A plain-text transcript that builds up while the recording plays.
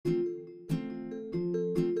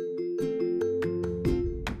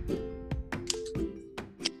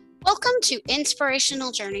to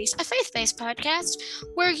Inspirational Journeys, a faith-based podcast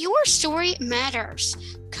where your story matters.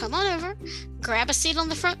 Come on over, grab a seat on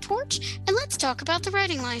the front porch, and let's talk about the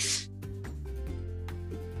writing life.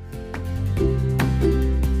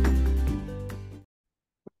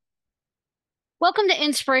 Welcome to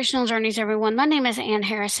Inspirational Journeys, everyone. My name is Ann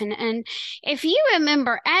Harrison, and if you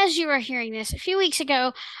remember, as you are hearing this, a few weeks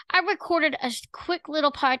ago, I recorded a quick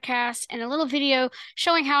little podcast and a little video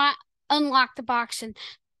showing how I unlocked the box and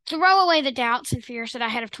throw away the doubts and fears that I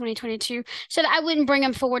had of 2022 so that I wouldn't bring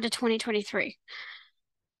them forward to 2023.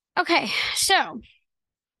 Okay, so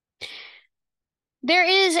there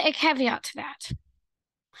is a caveat to that.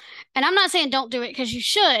 And I'm not saying don't do it because you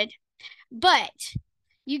should, but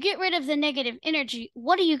you get rid of the negative energy.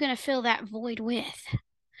 What are you going to fill that void with?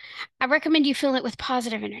 I recommend you fill it with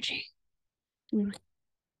positive energy.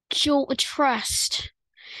 Trust,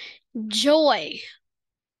 joy,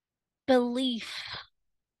 belief,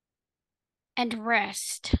 and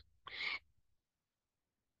rest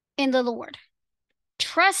in the Lord.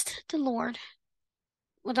 Trust the Lord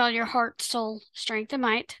with all your heart, soul, strength, and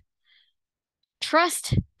might.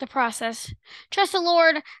 Trust the process. Trust the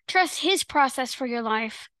Lord. Trust His process for your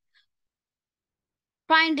life.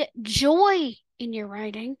 Find joy in your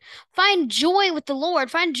writing. Find joy with the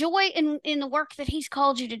Lord. Find joy in the work that He's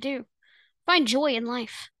called you to do. Find joy in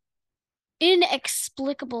life.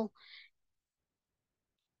 Inexplicable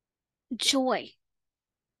joy.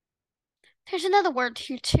 There's another word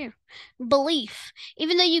here too. Belief.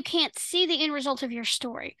 Even though you can't see the end result of your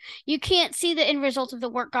story, you can't see the end result of the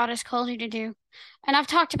work God has called you to do. And I've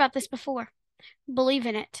talked about this before. Believe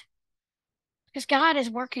in it. Because God is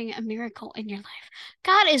working a miracle in your life.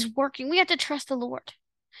 God is working. We have to trust the Lord.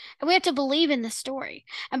 And we have to believe in the story.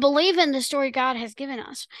 And believe in the story God has given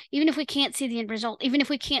us. Even if we can't see the end result. Even if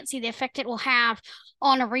we can't see the effect it will have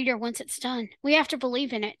on a reader once it's done. We have to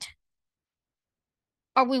believe in it.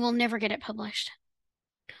 Or we will never get it published.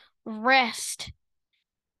 Rest.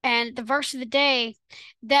 And the verse of the day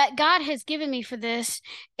that God has given me for this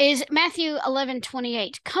is Matthew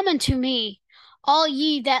 11:28. Come unto me, all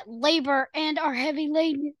ye that labor and are heavy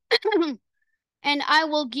laden, and I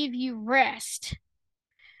will give you rest.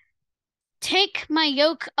 Take my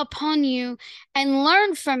yoke upon you and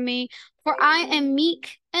learn from me, for I am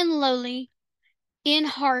meek and lowly in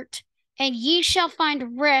heart, and ye shall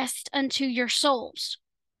find rest unto your souls.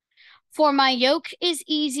 For my yoke is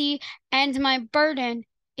easy and my burden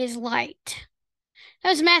is light. That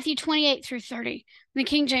was Matthew 28-30, the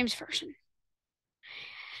King James Version.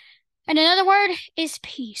 And another word is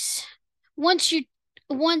peace. Once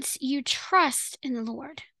you trust in the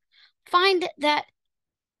Lord, find that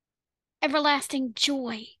everlasting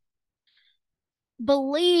joy.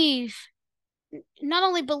 Believe, not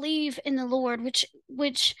only believe in the Lord,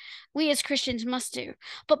 which we as Christians must do,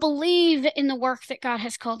 but believe in the work that God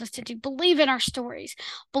has called us to do. Believe in our stories.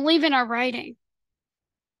 Believe in our writing.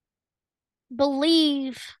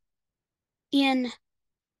 Believe in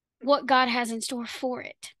what God has in store for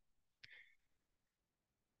it.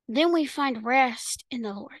 Then we find rest in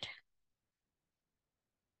the Lord.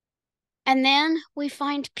 And then we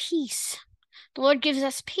find peace. The Lord gives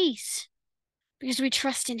us peace because we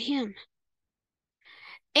trust in Him.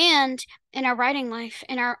 And in our writing life,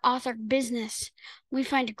 in our author business, we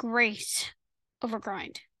find grace over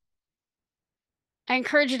grind. I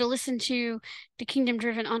encourage you to listen to the Kingdom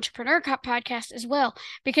Driven Entrepreneur Podcast as well,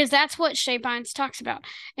 because that's what Shay Bynes talks about.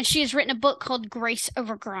 And she has written a book called Grace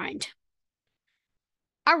Over Grind.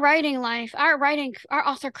 Our writing life, our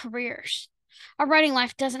author careers, our writing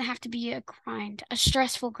life doesn't have to be a grind, a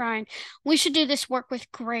stressful grind. We should do this work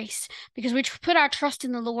with grace because we put our trust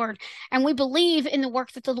in the Lord and we believe in the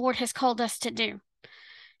work that the Lord has called us to do.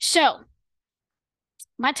 So,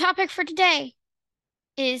 my topic for today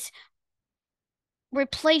is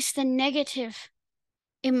replace the negative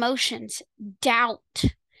emotions, doubt,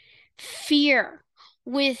 fear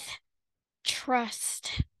with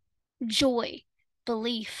trust, joy,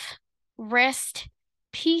 belief, rest,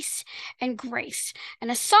 peace, and grace.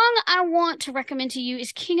 And a song I want to recommend to you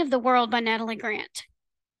is King of the World by Natalie Grant.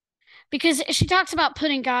 Because she talks about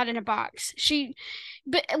putting God in a box. She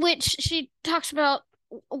talks about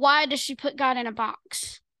why does she put God in a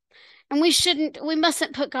box? And we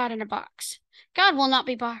mustn't put God in a box. God will not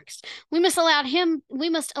be boxed. We must allow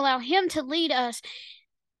him to lead us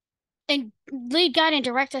and lead, guide, and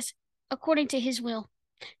direct us according to His will,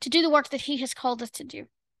 to do the work that He has called us to do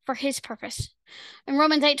for His purpose. And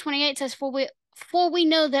Romans 8:28 says, For we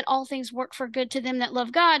know that all things work for good to them that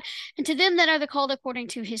love God and to them that are the called according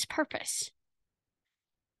to His purpose.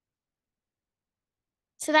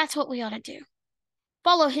 So that's what we ought to do.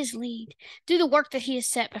 follow his lead, do the work that he has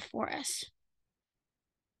set before us.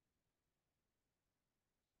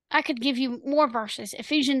 I could give you more verses.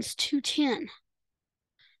 Ephesians 2:10.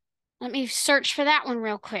 Let me search for that one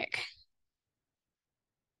real quick.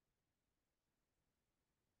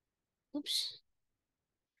 Oops.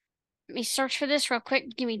 Let me search for this real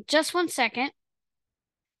quick. Give me just 1 second.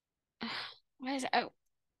 Why is it? Oh,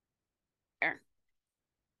 there.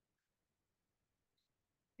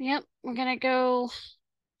 Yep, we're going to go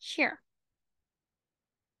here.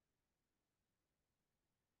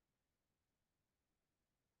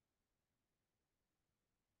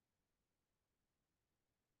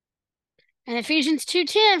 And Ephesians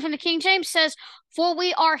 2:10 from the King James says, "For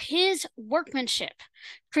we are his workmanship,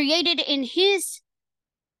 created in his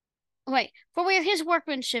for we are his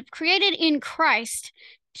workmanship, created in Christ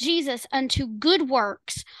Jesus unto good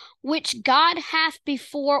works, which God hath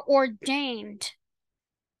before ordained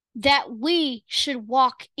that we should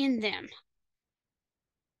walk in them."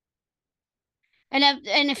 And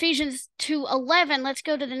in Ephesians 2:11, let's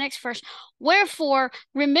go to the next verse. "Wherefore,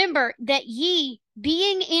 remember that ye,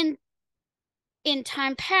 being in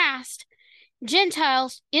time past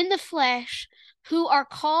Gentiles in the flesh, who are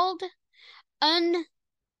called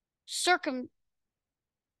uncircumcision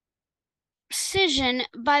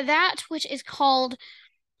by that which is called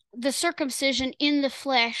the circumcision in the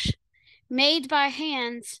flesh, made by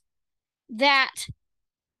hands, that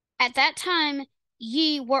at that time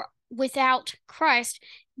ye were without Christ,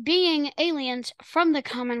 being aliens from the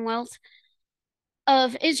commonwealth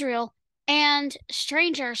of Israel, and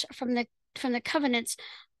strangers from the covenants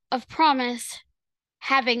of promise,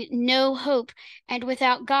 having no hope, and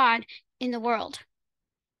without God in the world.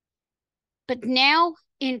 But now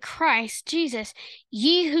in Christ Jesus,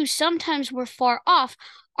 ye who sometimes were far off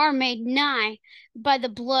are made nigh by the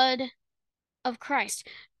blood of Christ.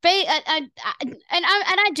 I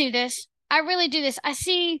do this. I really do this. I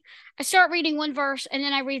start reading one verse and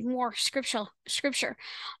then I read more scripture.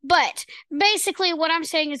 But basically what I'm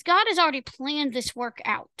saying is God has already planned this work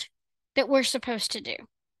out that we're supposed to do.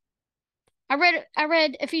 I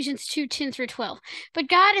read Ephesians 2:10 through 12. But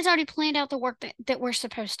God has already planned out the work that we're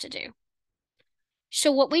supposed to do.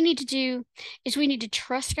 So what we need to do is we need to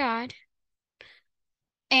trust God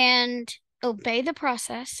and obey the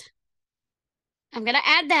process. I'm going to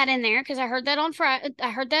add that in there because I heard that on Friday.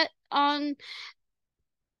 I heard that on,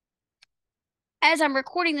 as I'm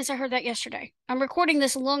recording this, I heard that yesterday. I'm recording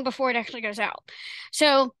this long before it actually goes out.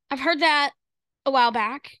 So I've heard that a while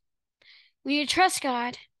back. We need to trust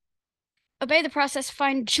God, obey the process,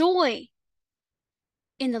 find joy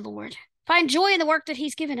in the Lord, find joy in the work that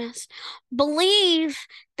he's given us. Believe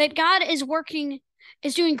that God is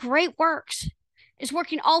doing great works, is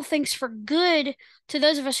working all things for good to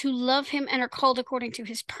those of us who love him and are called according to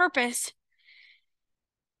his purpose.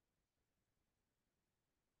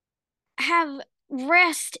 Have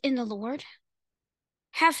rest in the Lord.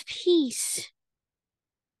 Have peace.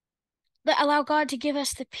 Allow God to give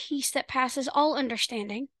us the peace that passes all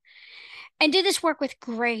understanding. And do this work with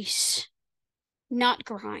grace, not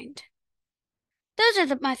grind. Those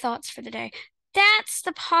are my thoughts for the day. That's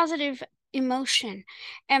the positive emotion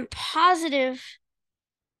and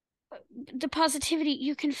the positivity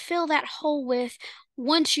you can fill that hole with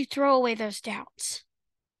once you throw away those doubts.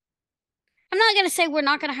 I'm not going to say we're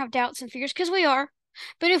not going to have doubts and fears, because we are.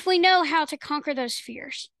 But if we know how to conquer those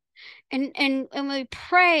fears and we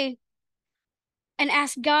pray and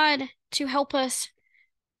ask God to help us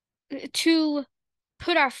to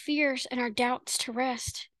put our fears and our doubts to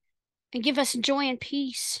rest and give us joy and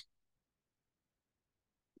peace,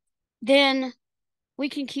 then we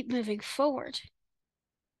can keep moving forward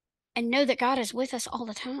and know that God is with us all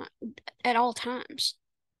the time, at all times.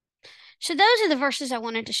 So those are the verses I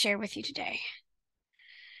wanted to share with you today.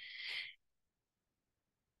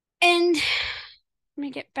 And let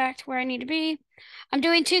me get back to where I need to be. I'm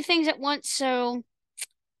doing two things at once, so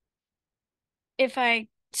if I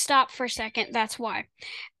stop for a second, that's why.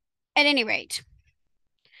 At any rate,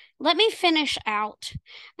 let me finish out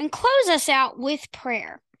and close us out with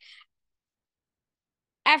prayer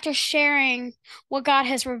after sharing what God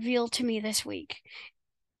has revealed to me this week.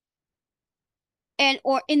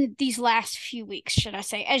 Or in these last few weeks, should I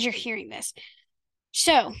say, as you're hearing this.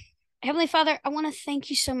 So, Heavenly Father, I want to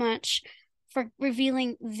thank you so much for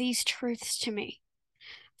revealing these truths to me,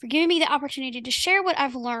 for giving me the opportunity to share what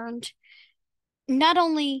I've learned, not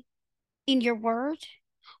only in your word,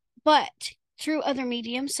 but through other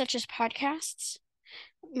mediums such as podcasts,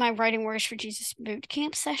 my Writing Words for Jesus boot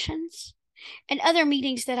camp sessions, and other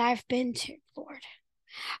meetings that I've been to, Lord.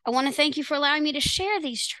 I want to thank you for allowing me to share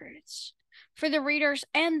these truths for the readers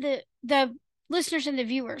and the listeners and the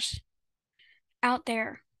viewers out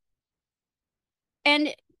there.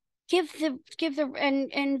 And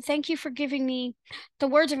and thank you for giving me the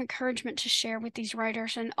words of encouragement to share with these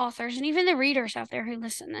writers and authors and even the readers out there who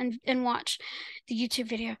listen and watch the YouTube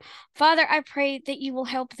video. Father, I pray that you will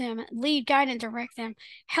help them, lead, guide, and direct them.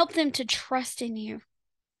 Help them to trust in you,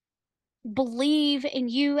 believe in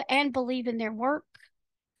you, and believe in their work.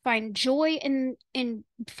 Find joy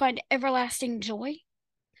find everlasting joy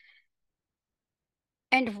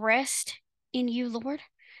and rest in you, Lord,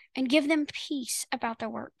 and give them peace about their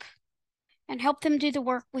work. And help them do the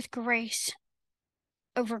work with grace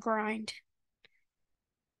over grind.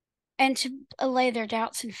 And to allay their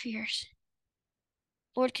doubts and fears.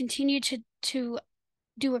 Lord, continue to do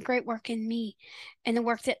a great work in me and the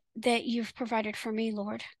work that you've provided for me,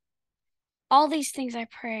 Lord. All these things I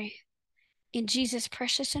pray in Jesus'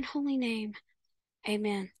 precious and holy name.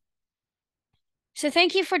 Amen. So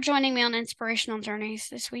thank you for joining me on Inspirational Journeys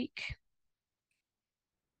this week.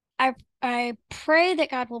 I pray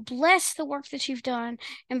that God will bless the work that you've done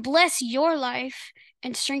and bless your life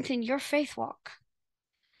and strengthen your faith walk.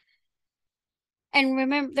 And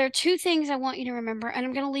remember, there are two things I want you to remember, and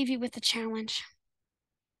I'm going to leave you with a challenge.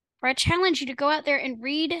 Where I challenge you to go out there and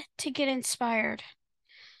read to get inspired.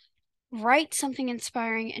 Write something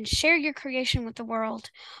inspiring and share your creation with the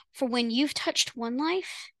world. For when you've touched one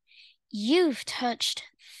life, you've touched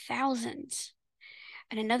thousands.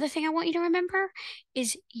 And another thing I want you to remember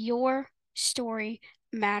is your story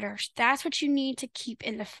matters. That's what you need to keep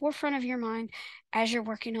in the forefront of your mind as you're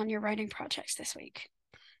working on your writing projects this week.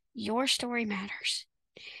 Your story matters.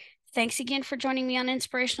 Thanks again for joining me on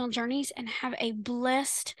Inspirational Journeys, and have a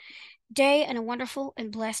blessed day and a wonderful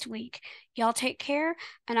and blessed week. Y'all take care,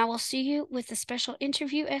 and I will see you with the special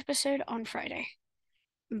interview episode on Friday.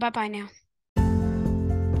 Bye-bye now.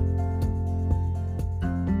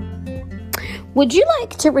 Would you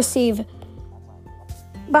like to receive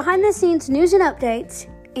behind-the-scenes news and updates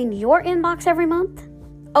in your inbox every month,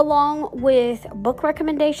 along with book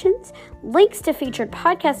recommendations, links to featured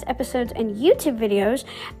podcast episodes and YouTube videos,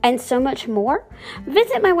 and so much more?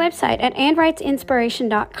 Visit my website at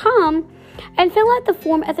andwritesinspiration.com and fill out the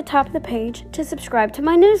form at the top of the page to subscribe to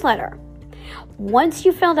my newsletter. Once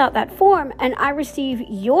you've filled out that form and I receive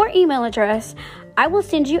your email address, I will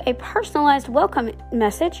send you a personalized welcome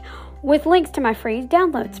message with links to my free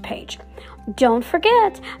downloads page. Don't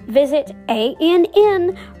forget, visit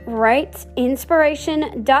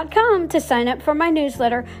andwritesinspiration.com to sign up for my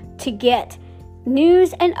newsletter to get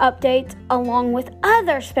news and updates along with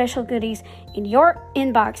other special goodies in your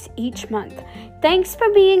inbox each month. Thanks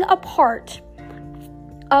for being a part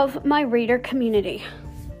of my reader community.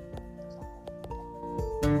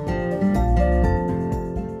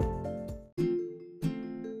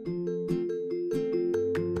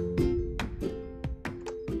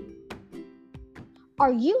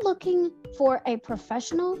 Are you looking for a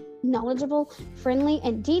professional, knowledgeable, friendly,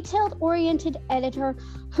 and detailed-oriented editor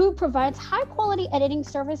who provides high-quality editing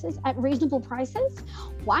services at reasonable prices?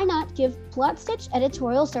 Why not give PlotStitch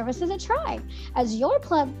Editorial Services a try? As your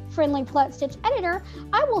friendly PlotStitch editor,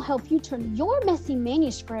 I will help you turn your messy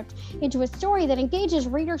manuscript into a story that engages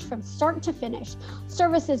readers from start to finish.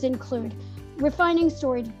 Services include refining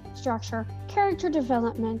story structure, character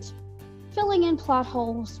development, filling in plot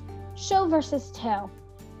holes, show versus tell,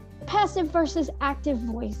 passive versus active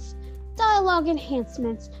voice, dialogue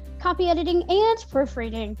enhancements, copy editing, and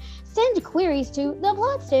proofreading. Send queries to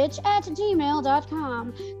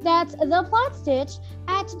theplotstitch@gmail.com. That's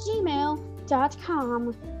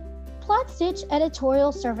theplotstitch@gmail.com. PlotStitch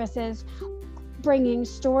Editorial Services, bringing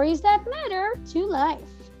stories that matter to life.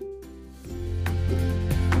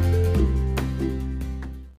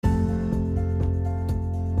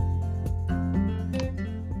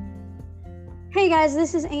 Hey guys,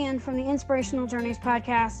 this is Ann from the Inspirational Journeys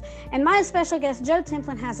podcast, and my special guest Joe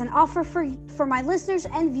Templin has an offer for my listeners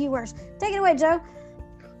and viewers. Take it away, Joe.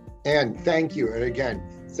 Ann, thank you. And again,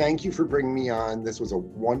 thank you for bringing me on. This was a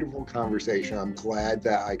wonderful conversation. I'm glad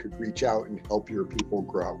that I could reach out and help your people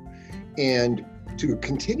grow. And to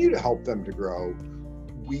continue to help them to grow,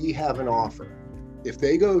 we have an offer. If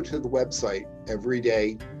they go to the website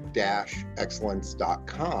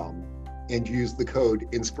everyday-excellence.com and use the code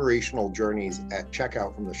Inspirational Journeys at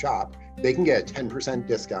checkout from the shop, they can get a 10%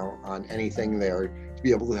 discount on anything there to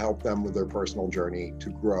be able to help them with their personal journey to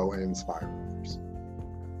grow and inspire others.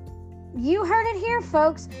 You heard it here,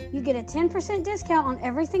 folks. You get a 10% discount on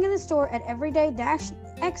everything in the store at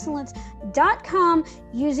everyday-excellence.com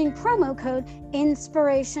using promo code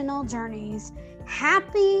Inspirational Journeys.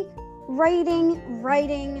 Happy writing,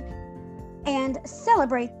 and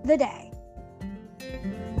celebrate the day.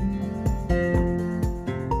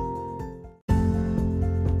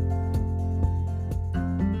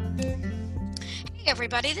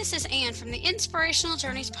 everybody. This is Anne from the Inspirational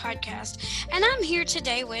Journeys podcast, and I'm here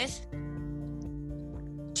today with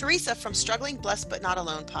Teresa from Struggling Blessed But Not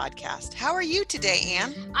Alone podcast. How are you today,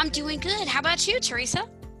 Anne? I'm doing good. How about you, Teresa?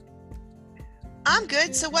 I'm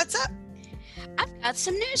good. So what's up? I've got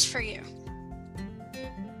some news for you.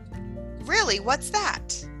 Really? What's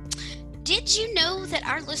that? Did you know that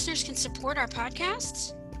our listeners can support our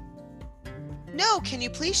podcasts? No, can you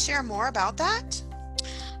please share more about that?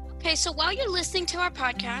 Okay, so while you're listening to our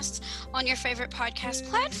podcasts on your favorite podcast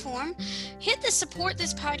platform, hit the Support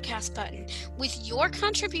This Podcast button. With your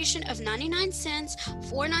contribution of 99 cents,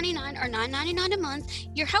 $4.99, or $9.99 a month,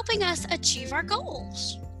 you're helping us achieve our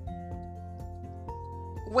goals.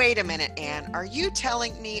 Wait a minute, Anne. Are you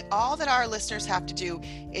telling me all that our listeners have to do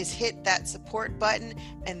is hit that support button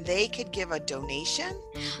and they could give a donation?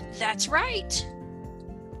 That's right.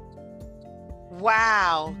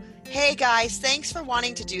 Wow. Hey guys, thanks for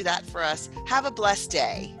wanting to do that for us. Have a blessed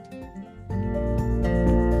day.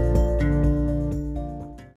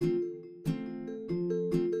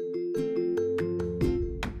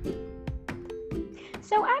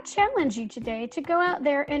 So I challenge you today to go out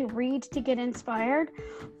there and read to get inspired,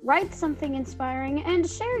 write something inspiring, and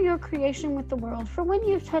share your creation with the world. For when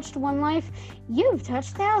you've touched one life, you've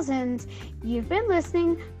touched thousands. You've been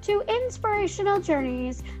listening to Inspirational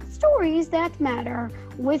Journeys, Stories That Matter,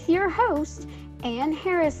 with your host, Anne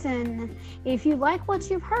Harrison. If you like what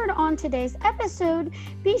you've heard on today's episode,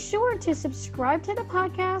 be sure to subscribe to the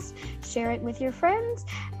podcast, share it with your friends,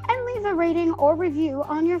 and leave a rating or review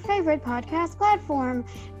on your favorite podcast platform.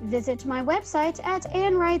 Visit my website at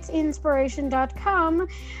AnneWritesInspiration.com,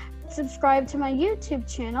 subscribe to my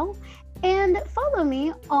YouTube channel, and follow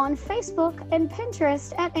me on Facebook and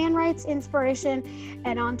Pinterest at Anne Writes Inspiration,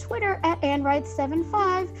 and on Twitter at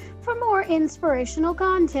AnneWrites75 for more inspirational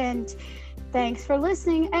content. Thanks for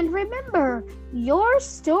listening, and remember, your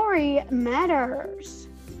story matters.